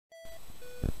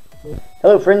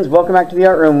Hello friends, welcome back to the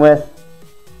Art Room with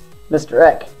Mr.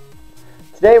 Eck.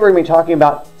 Today we're going to be talking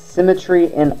about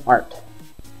symmetry in art.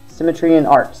 Symmetry in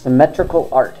art. Symmetrical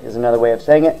art is another way of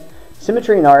saying it.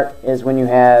 Symmetry in art is when you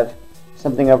have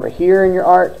something over here in your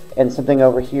art and something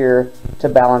over here to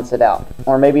balance it out.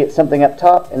 Or maybe it's something up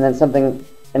top and then something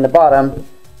in the bottom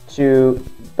to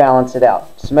balance it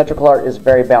out. Symmetrical art is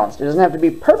very balanced. It doesn't have to be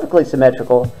perfectly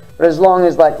symmetrical, but as long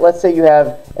as, like, let's say you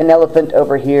have an elephant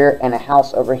over here and a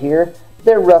house over here,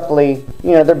 they're roughly,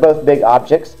 they're both big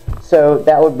objects, so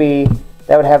that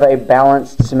would have a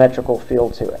balanced symmetrical feel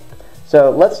to it.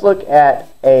 So let's look at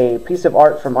a piece of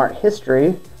art from art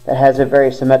history that has a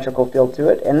very symmetrical feel to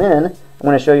it, and then I'm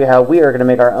going to show you how we are going to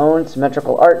make our own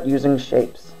symmetrical art using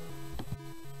shapes.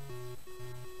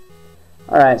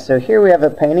 Alright, so here we have a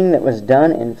painting that was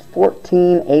done in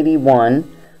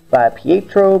 1481 by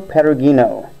Pietro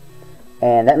Perugino.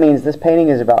 And that means this painting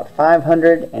is about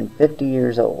 550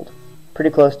 years old. Pretty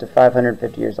close to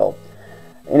 550 years old.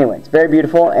 Anyway, it's very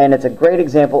beautiful, and it's a great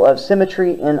example of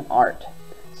symmetry in art.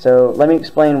 So let me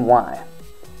explain why.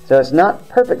 So it's not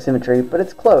perfect symmetry, but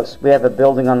it's close. We have a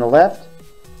building on the left,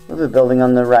 we have a building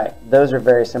on the right. Those are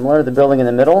very similar. The building in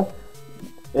the middle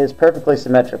is perfectly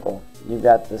symmetrical. You've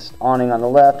got this awning on the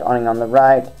left, awning on the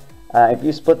right. If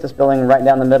you split this building right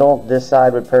down the middle, this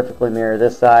side would perfectly mirror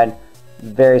this side.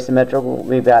 Very symmetrical.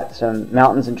 We've got some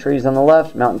mountains and trees on the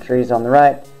left, mountain trees on the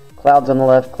right, clouds on the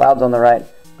left, clouds on the right,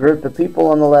 group of people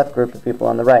on the left, group of people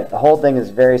on the right. The whole thing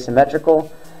is very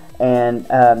symmetrical, and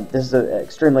this is an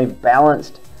extremely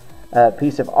balanced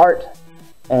piece of art,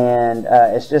 and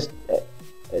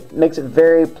it makes it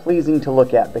very pleasing to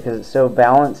look at because it's so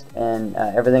balanced and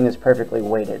everything is perfectly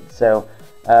weighted. So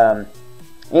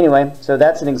anyway, so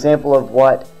that's an example of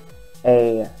what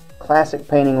a classic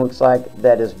painting looks like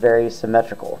that is very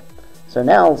symmetrical. So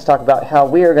now let's talk about how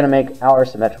we are going to make our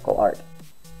symmetrical art.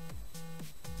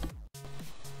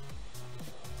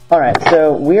 Alright,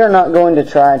 so we are not going to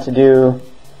try to do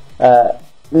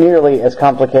nearly as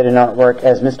complicated artwork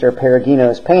as Mr.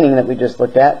 Perugino's painting that we just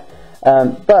looked at,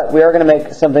 but we are going to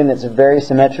make something that's very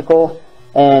symmetrical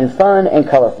and fun and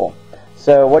colorful.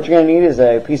 So what you're going to need is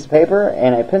a piece of paper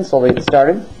and a pencil to get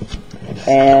started,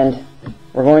 and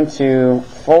we're going to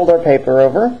fold our paper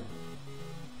over,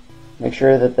 make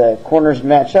sure that the corners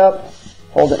match up,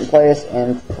 hold it in place,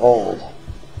 and fold.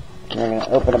 And we're going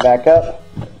to open it back up,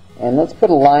 and let's put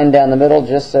a line down the middle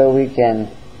just so we can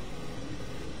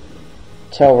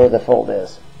tell where the fold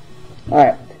is.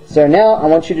 Alright, so now I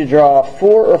want you to draw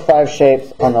 4 or 5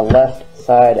 shapes on the left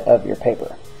side of your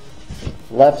paper.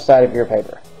 Left side of your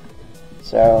paper.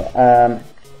 So,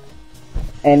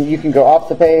 and you can go off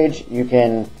the page, you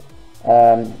can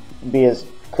be as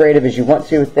creative as you want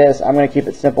to with this. I'm going to keep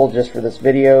it simple just for this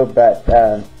video, but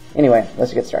anyway,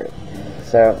 let's get started.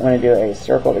 So I'm going to do a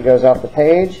circle that goes off the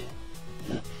page,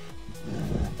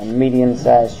 a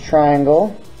medium-sized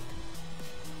triangle,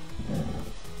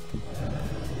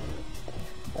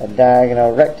 a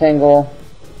diagonal rectangle,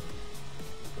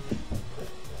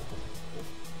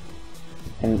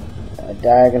 and a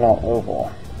diagonal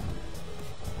oval.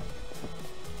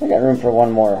 I got room for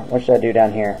one more. What should I do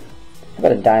down here? How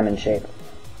about a diamond shape?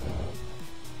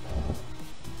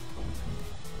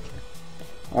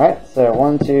 Alright, so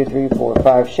 1, 2, 3, 4,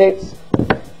 5 shapes.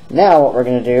 Now what we're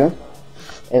going to do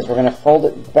is we're going to fold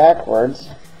it backwards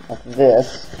like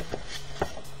this.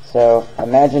 So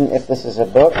imagine if this is a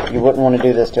book, you wouldn't want to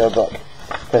do this to a book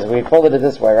because we folded it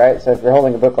this way, right? So if you're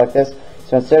holding a book like this,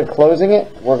 so instead of closing it,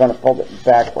 we're going to fold it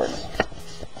backwards.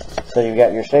 So you've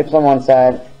got your shapes on one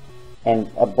side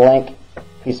and a blank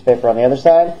piece of paper on the other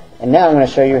side. And now I'm going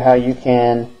to show you how you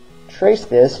can trace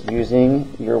this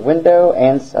using your window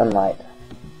and sunlight.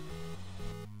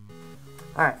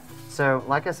 Alright, so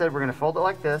like I said, we're going to fold it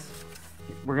like this.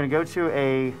 We're going to go to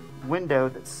a window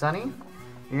that's sunny.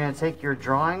 You're going to take your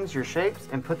drawings, your shapes,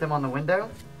 and put them on the window,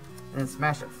 and then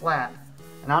smash it flat.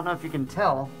 And I don't know if you can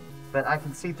tell, but I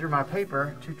can see through my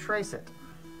paper to trace it.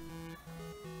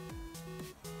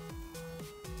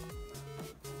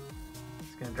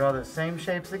 Just going to draw those same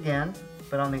shapes again,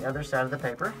 but on the other side of the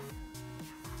paper.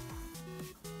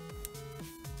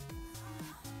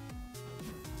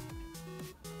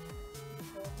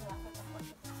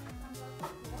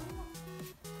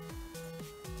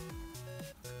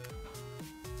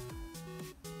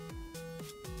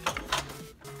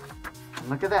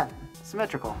 Look at that,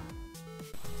 symmetrical.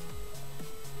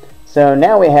 So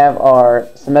now we have our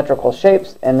symmetrical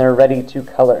shapes and they're ready to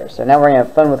color. So now we're going to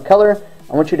have fun with color.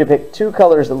 I want you to pick 2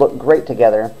 colors that look great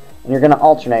together and you're going to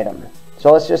alternate them.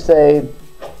 So let's just say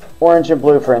orange and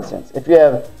blue, for instance. If you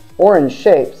have orange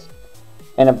shapes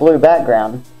and a blue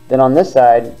background, then on this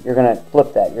side, you're going to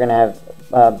flip that. You're going to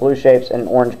have blue shapes and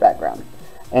orange background.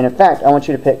 And in fact, I want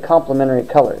you to pick complementary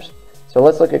colors. So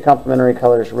let's look at complementary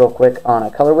colors real quick on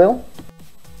a color wheel.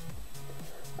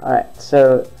 Alright,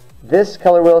 so this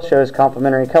color wheel shows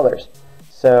complementary colors.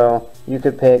 So you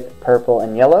could pick purple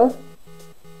and yellow.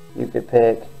 You could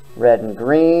pick red and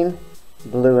green,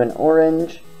 blue and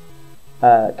orange,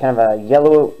 kind of a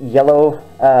yellow,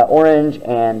 orange,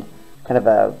 and kind of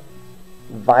a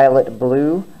violet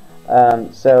blue.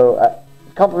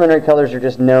 Complementary colors are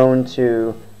just known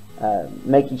to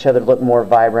make each other look more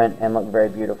vibrant and look very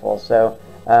beautiful. So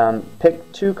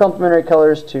pick 2 complementary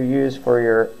colors to use for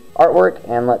your artwork,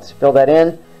 and let's fill that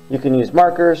in. You can use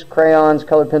markers, crayons,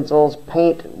 colored pencils,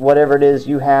 paint, whatever it is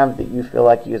you have that you feel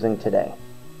like using today.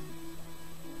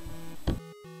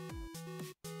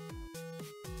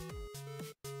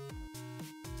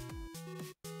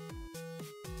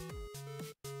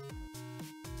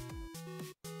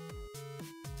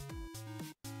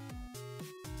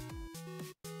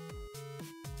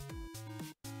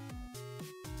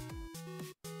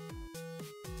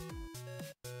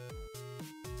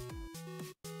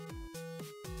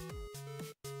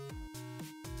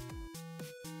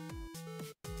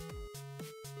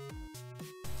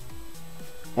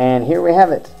 And here we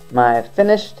have it, my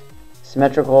finished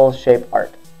symmetrical shape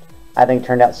art. I think it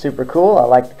turned out super cool. I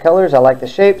like the colors, I like the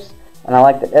shapes, and I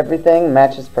like that everything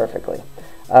matches perfectly.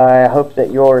 I hope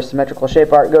that your symmetrical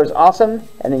shape art goes awesome,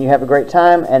 and that you have a great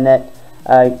time, and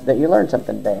that you learned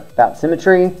something today about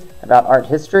symmetry, about art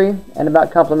history, and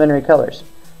about complementary colors.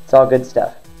 It's all good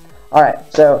stuff.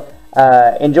 Alright, so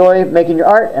enjoy making your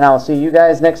art, and I will see you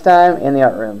guys next time in the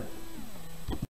art room.